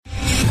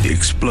The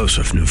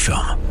explosive new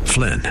film,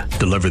 Flynn,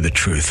 deliver the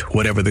truth,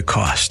 whatever the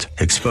cost,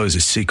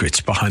 exposes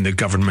secrets behind the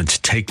government's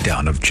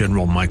takedown of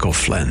General Michael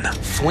Flynn.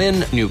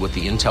 Flynn knew what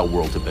the intel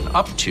world had been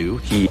up to.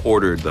 He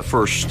ordered the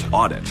first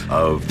audit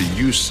of the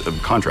use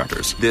of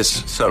contractors.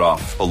 This set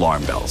off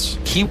alarm bells.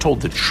 He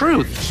told the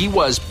truth. He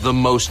was the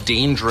most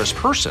dangerous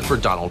person for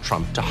Donald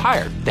Trump to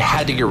hire. They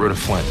had to get rid of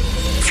Flynn.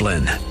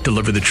 Flynn,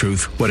 deliver the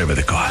truth, whatever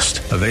the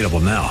cost. Available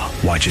now.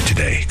 Watch it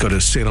today. Go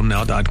to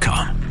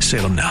salemnow.com.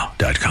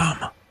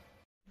 salemnow.com.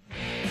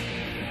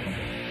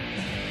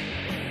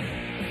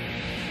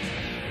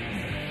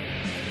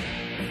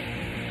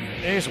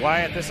 Hey,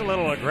 Wyatt, this is a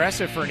little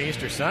aggressive for an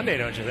Easter Sunday,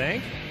 don't you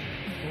think?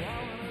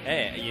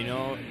 Hey,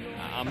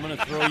 I'm going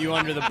to throw you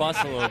under the bus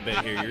a little bit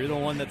here. You're the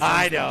one that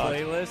sends the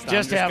playlist.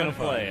 Just having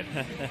fun. Play it.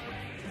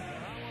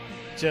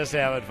 Just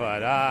having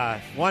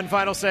fun. One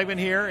final segment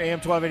here,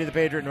 AM 1280 The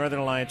Patriot, Northern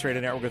Alliance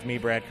Radio Network with me,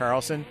 Brad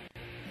Carlson.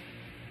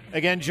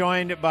 Again,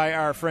 joined by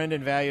our friend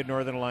and valued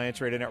Northern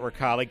Alliance Radio Network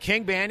colleague,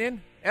 King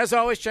Banaian. As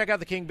always, check out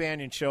the King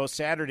Banaian Show,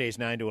 Saturdays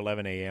 9 to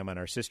 11 a.m. on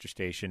our sister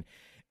station,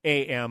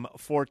 AM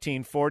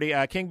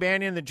 1440. King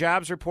Banaian, the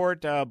jobs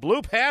report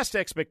blew past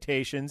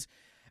expectations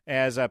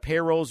as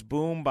payrolls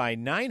boom by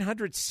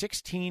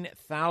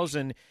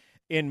 916,000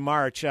 in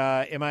March.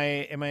 Am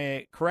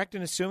I correct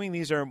in assuming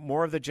these are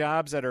more of the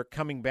jobs that are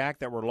coming back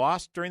that were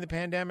lost during the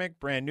pandemic?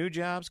 Brand new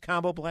jobs,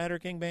 combo platter,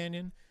 King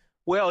Banaian?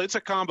 Well, it's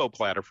a combo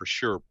platter for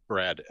sure,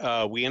 Brad.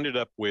 We ended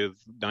up with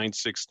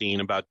 916.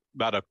 About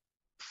a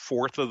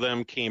fourth of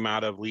them came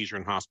out of leisure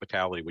and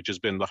hospitality, which has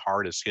been the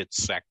hardest hit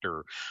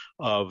sector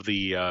of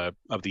the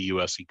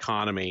U.S.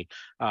 economy.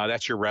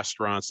 That's your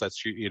restaurants,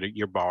 that's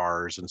your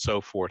bars and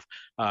so forth,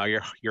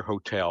 your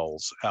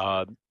hotels.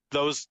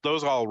 Those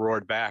all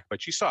roared back,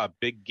 but you saw a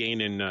big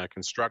gain in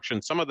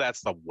construction. Some of that's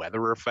the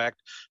weather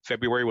effect.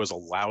 February was a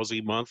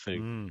lousy month,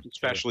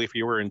 especially if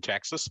you were in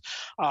Texas.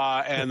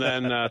 And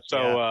then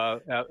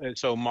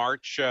so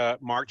March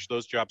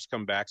those jobs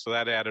come back, so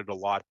that added a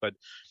lot. But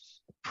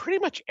pretty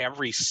much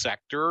every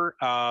sector,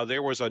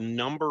 there was one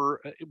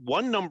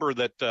number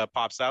that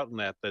pops out in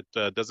that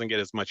doesn't get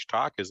as much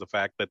talk is the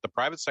fact that the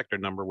private sector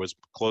number was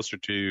closer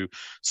to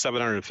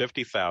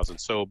 750,000.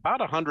 So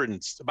about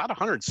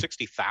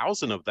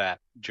 160,000 of that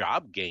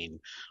job gain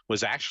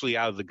was actually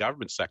out of the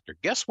government sector.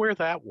 Guess where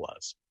that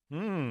was?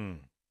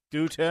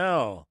 Do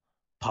tell.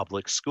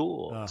 Public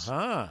schools.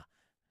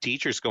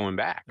 Teachers going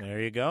back.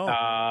 There you go.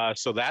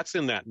 So that's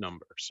in that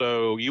number.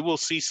 So you will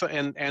see,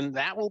 and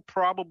that will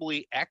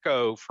probably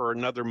echo for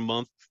another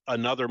month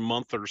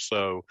or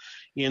so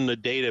in the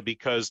data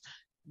because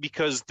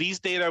these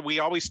data,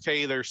 we always tell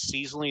you they're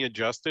seasonally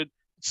adjusted.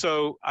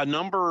 So a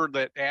number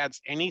that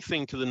adds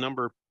anything to the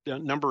number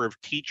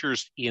of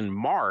teachers in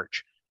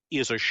March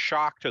is a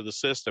shock to the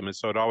system, and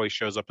so it always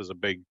shows up as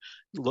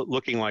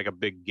looking like a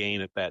big gain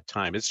at that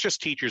time. It's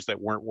just teachers that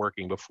weren't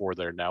working before;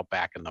 they're now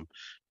back in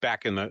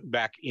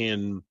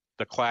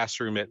the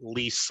classroom at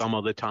least some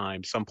of the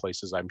time. Some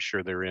places, I'm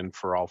sure they're in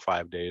for all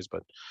 5 days,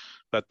 but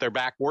they're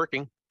back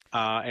working,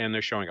 and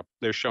they're showing up.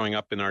 They're showing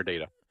up in our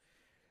data.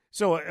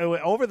 So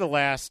over the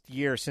last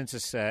year,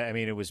 since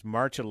it was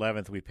March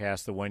 11th, we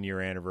passed the 1-year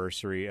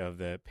anniversary of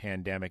the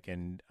pandemic,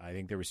 and I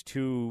think there was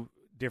 2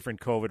 different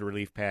COVID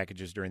relief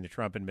packages during the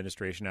Trump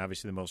administration.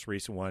 Obviously, the most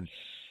recent one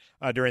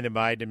during the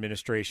Biden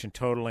administration,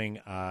 totaling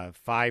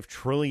 $5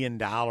 trillion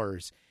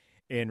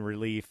in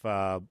relief,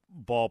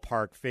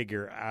 ballpark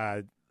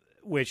figure,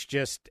 which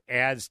just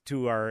adds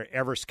to our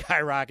ever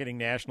skyrocketing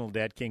national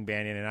debt, King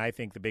Banaian. And I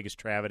think the biggest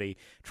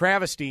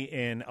travesty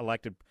in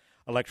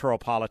electoral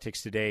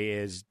politics today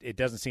is it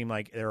doesn't seem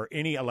like there are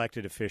any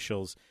elected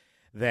officials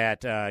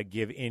that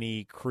give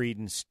any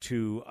credence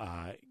to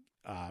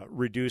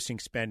reducing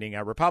spending.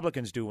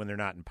 Republicans do when they're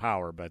not in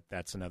power, but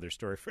that's another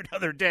story for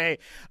another day.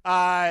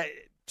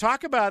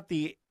 Talk about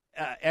the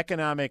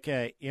economic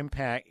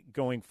impact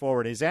going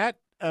forward. Is that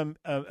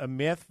a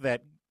myth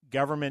that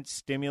government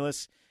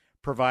stimulus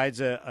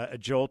provides a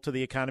jolt to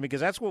the economy?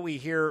 Because that's what we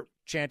hear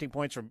chanting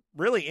points from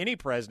really any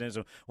president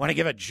is want to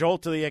give a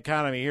jolt to the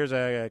economy. Here's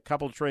a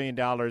couple $1 trillion.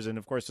 And,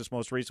 of course, this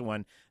most recent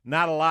one,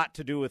 not a lot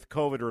to do with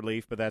COVID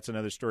relief, but that's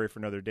another story for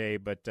another day.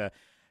 But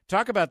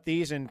talk about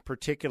these in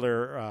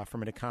particular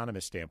from an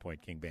economist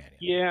standpoint, King Banaian.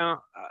 Yeah,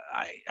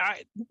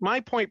 my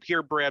point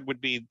here, Brad,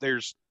 would be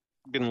there's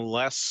been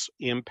less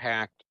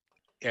impact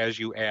as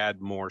you add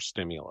more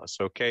stimulus.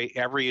 Okay,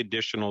 every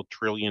additional $1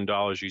 trillion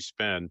you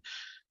spend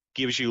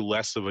gives you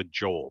less of a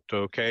jolt.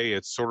 Okay,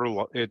 it's sort of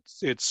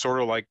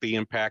like the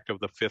impact of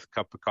the 5th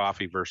cup of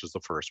coffee versus the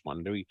first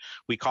one.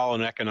 We call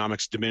in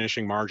economics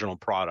diminishing marginal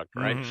product,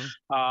 right?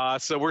 Mm-hmm.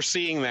 So we're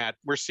seeing that.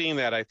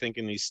 I think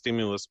in these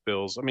stimulus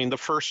bills. I mean, the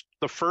first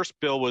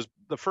bill was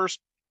the first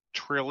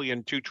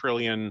trillion, 2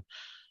 trillion,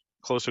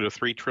 closer to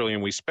 3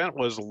 trillion we spent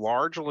was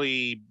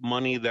largely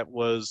money that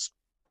was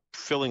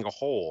filling a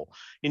hole.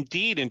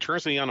 Indeed, in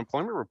terms of the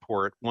unemployment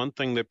report, one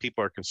thing that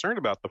people are concerned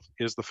about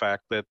is the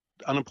fact that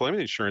unemployment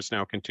insurance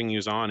now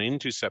continues on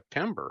into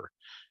September,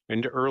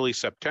 into early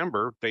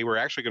September. They were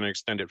actually going to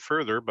extend it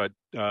further, but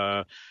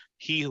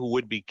he who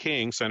would be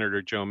king,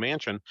 Senator Joe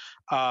Manchin,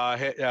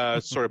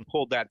 sort of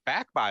pulled that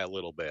back by a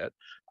little bit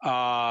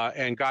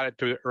and got it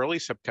to early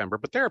September.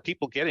 But there are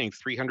people getting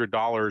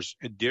 $300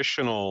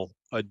 additional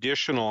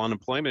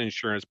unemployment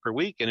insurance per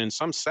week. And in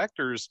some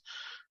sectors,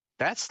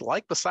 that's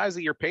like the size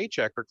of your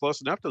paycheck or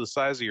close enough to the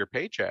size of your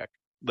paycheck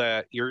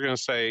that you're going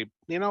to say,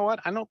 you know what,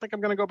 I don't think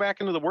I'm going to go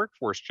back into the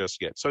workforce just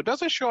yet. So it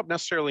doesn't show up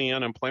necessarily in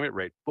unemployment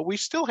rate, but we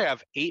still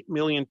have 8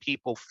 million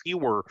people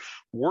fewer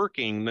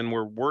working than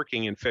were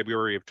working in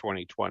February of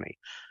 2020.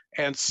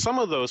 And some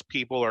of those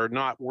people are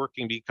not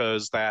working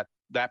because that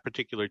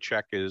particular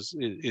check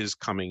is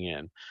coming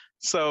in.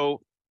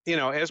 So,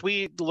 as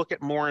we look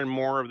at more and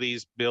more of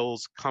these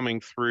bills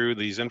coming through,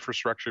 these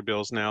infrastructure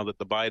bills now that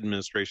the Biden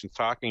administration is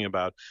talking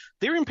about,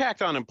 their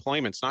impact on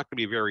employment is not going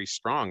to be very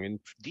strong.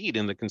 Indeed,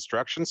 in the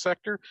construction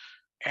sector,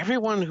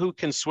 everyone who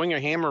can swing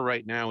a hammer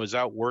right now is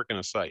out working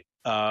a site.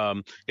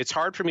 It's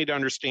hard for me to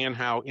understand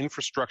how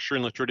infrastructure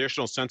in the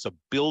traditional sense of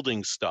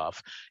building stuff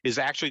is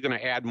actually going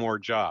to add more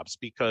jobs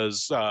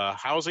because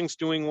housing's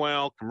doing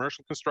well,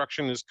 commercial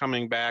construction is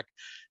coming back.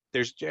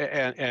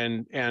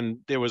 And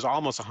there was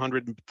almost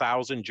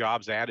 100,000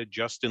 jobs added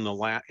just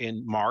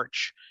in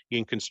March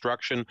in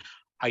construction.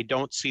 I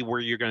don't see where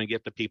you're going to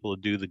get the people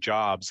to do the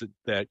jobs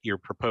that you're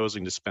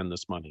proposing to spend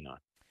this money on.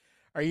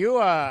 Are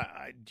you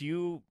do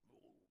you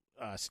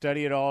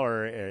study at all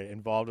or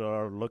involved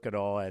or look at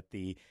all at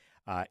the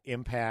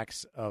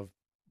impacts of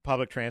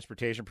public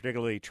transportation,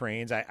 particularly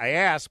trains? I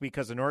ask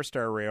because the North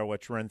Star Rail,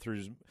 which run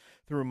through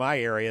my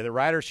area, the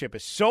ridership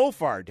is so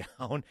far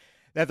down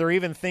that they're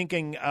even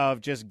thinking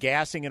of just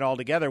gassing it all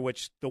together,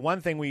 which the one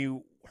thing we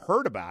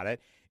heard about it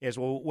is,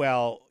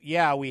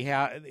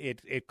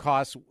 it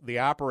costs, the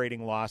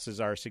operating losses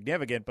are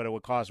significant, but it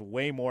would cost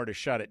way more to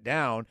shut it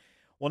down.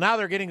 Well, now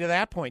they're getting to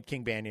that point,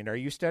 King Banaian. Are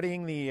you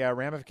studying the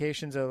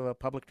ramifications of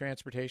public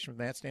transportation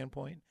from that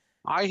standpoint?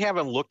 I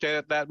haven't looked at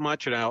it that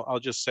much, and I'll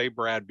just say,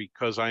 Brad,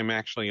 because I'm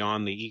actually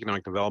on the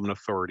Economic Development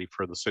Authority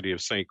for the city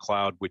of St.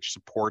 Cloud, which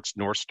supports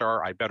North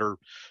Star. I better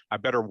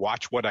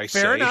watch what I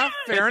say. Fair enough.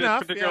 At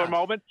this particular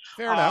moment.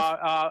 Fair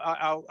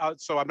enough.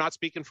 So I'm not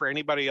speaking for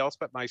anybody else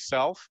but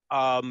myself.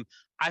 I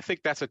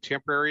think that's a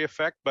temporary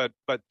effect, but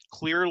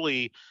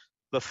clearly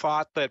the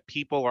thought that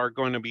people are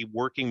going to be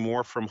working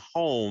more from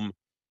home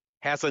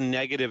has a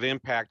negative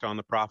impact on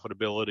the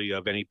profitability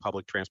of any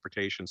public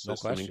transportation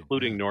system,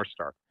 including North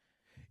Star.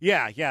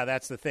 Yeah,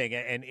 that's the thing.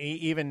 And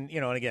even,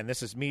 and again,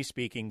 this is me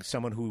speaking,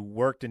 someone who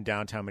worked in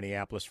downtown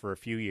Minneapolis for a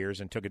few years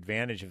and took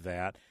advantage of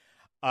that.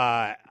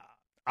 I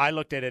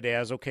looked at it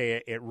as,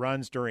 okay, it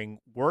runs during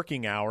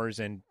working hours,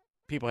 and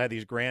people had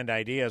these grand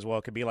ideas. Well,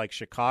 it could be like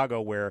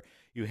Chicago, where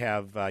you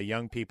have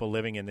young people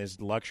living in this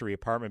luxury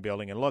apartment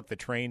building, and look, the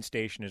train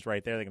station is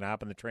right there. They can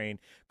hop on the train,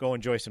 go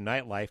enjoy some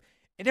nightlife.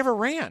 It never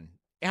ran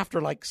after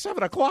like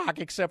 7 o'clock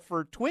except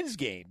for Twins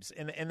games,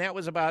 and that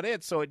was about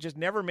it. So it just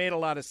never made a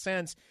lot of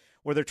sense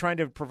where they're trying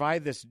to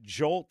provide this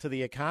jolt to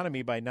the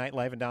economy by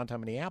nightlife in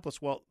downtown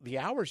Minneapolis. Well, the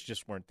hours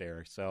just weren't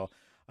there. So,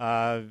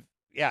 quite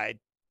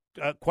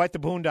the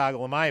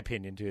boondoggle, in my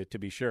opinion, to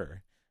be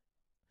sure.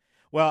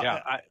 Well,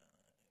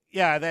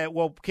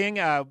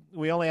 King,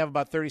 we only have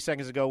about 30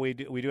 seconds to go. We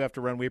do have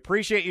to run. We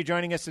appreciate you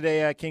joining us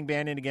today, King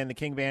Banaian. Again, the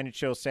King Banaian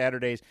Show,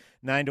 Saturdays,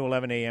 9 to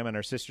 11 a.m. on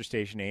our sister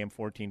station, AM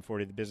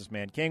 1440, The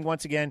Businessman. King,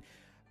 once again,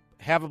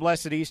 have a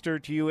blessed Easter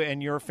to you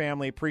and your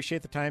family.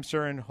 Appreciate the time,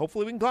 sir, and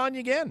hopefully we can call on you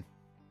again.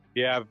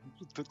 Yeah,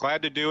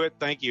 glad to do it.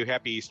 Thank you.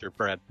 Happy Easter,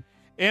 Fred.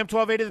 AM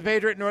 1280, The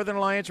Patriot, Northern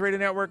Alliance Radio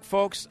Network.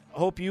 Folks,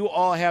 hope you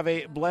all have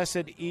a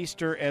blessed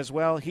Easter as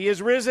well. He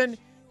is risen.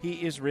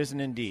 He is risen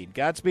indeed.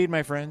 Godspeed,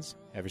 my friends.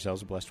 Have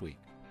yourselves a blessed week.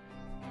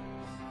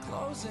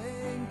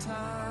 Closing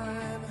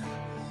time.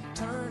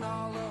 Turn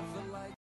all